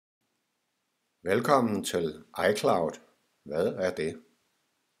Velkommen til iCloud. Hvad er det?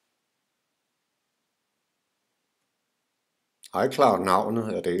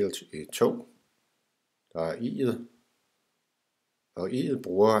 iCloud-navnet er delt i to. Der er i'et, og i'et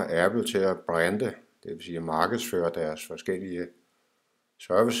bruger Apple til at brande, det vil sige markedsføre deres forskellige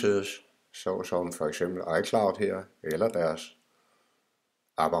services, såsom for eksempel iCloud her, eller deres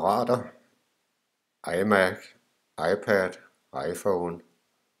apparater, iMac, iPad, iPhone,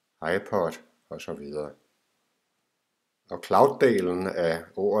 iPod osv. Og cloud-delen af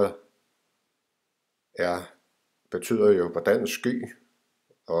ordet betyder jo på dansk sky,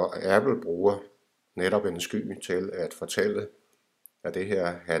 og Apple bruger netop en sky til at fortælle, at det her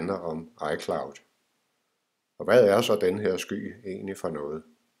handler om iCloud. Og hvad er så den her sky egentlig for noget?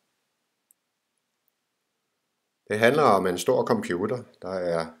 Det handler om en stor computer, der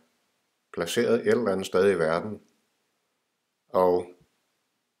er placeret et eller andet sted i verden, og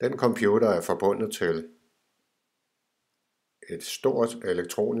den computer er forbundet til et stort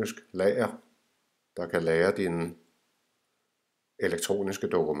elektronisk lager, der kan lagre dine elektroniske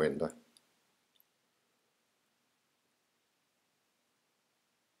dokumenter.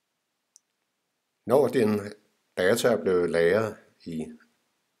 Når dine data er blevet lagret i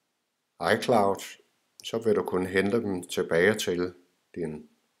iCloud, så vil du kunne hente dem tilbage til din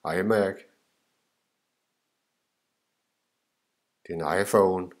iMac, din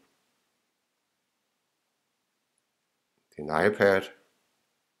iPhone, din iPad.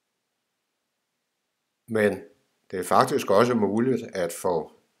 Men det er faktisk også muligt at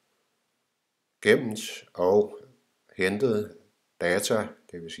få gemt og hentet data,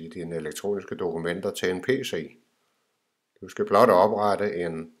 det vil sige dine elektroniske dokumenter, til en PC. Du skal blot oprette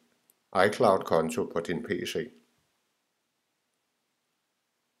en iCloud-konto på din PC.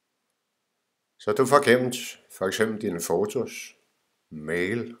 Så du får gemt for eksempel dine fotos,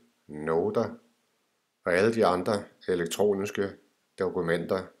 mail, noter og alle de andre elektroniske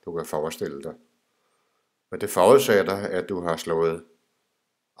dokumenter, du kan forestille dig. Men det forudsætter, at du har slået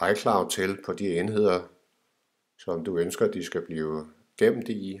iCloud til på de enheder, som du ønsker, de skal blive gemt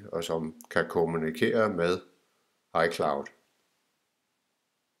i, og som kan kommunikere med iCloud.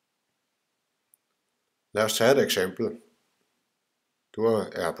 Lad os tage et eksempel. Du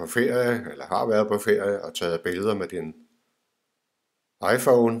er på ferie, eller har været på ferie, og taget billeder med din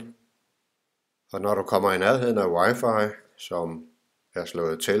iPhone. Og når du kommer i nærheden af Wi-Fi, som er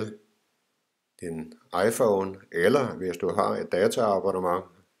slået til din iPhone, eller hvis du har et dataabonnement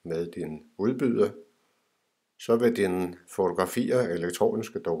med din udbyder, så vil dine fotografier,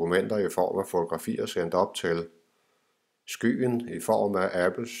 elektroniske dokumenter i form af fotografier sendt op til skyen i form af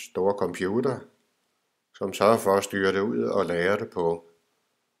Apples store computer, som sørger for at styre det ud og lagre det på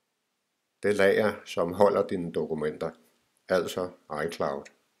det lager, som holder dine dokumenter, altså iCloud.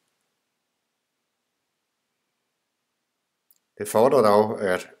 Det fordrer dog,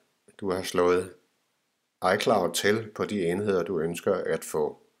 at du har slået iCloud til på de enheder, du ønsker at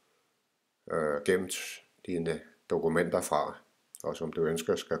få gemt dine dokumenter fra, og som du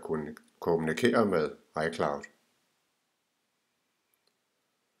ønsker skal kunne kommunikere med iCloud.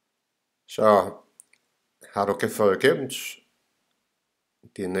 Så har du fået gemt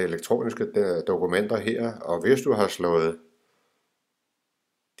dine elektroniske dokumenter her, og hvis du har slået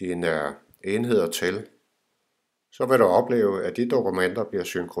dine enheder til, så vil du opleve, at de dokumenter bliver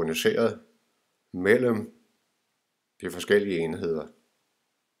synkroniseret mellem de forskellige enheder.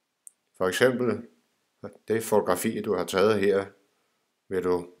 For eksempel det fotografi, du har taget her, vil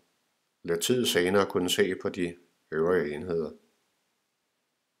du lidt tid senere kunne se på de øvrige enheder.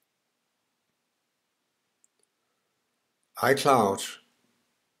 iCloud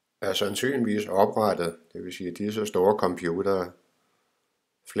er sandsynligvis oprettet, det vil sige disse store computere,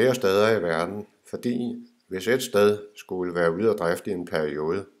 flere steder i verden, fordi hvis et sted skulle være ude af drift i en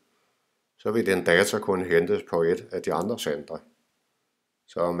periode, så vil den data kunne hentes på et af de andre centre.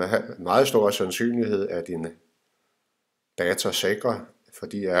 Så med meget stor sandsynlighed er dine data sikre,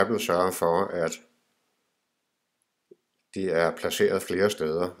 fordi Apple sørger for, at de er placeret flere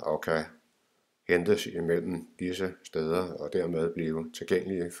steder og kan hentes imellem disse steder og dermed blive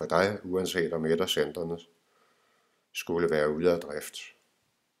tilgængelige for dig, uanset om et af centrene skulle være ude af drift.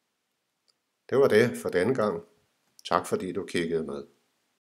 Det var det for denne gang. Tak fordi du kiggede med.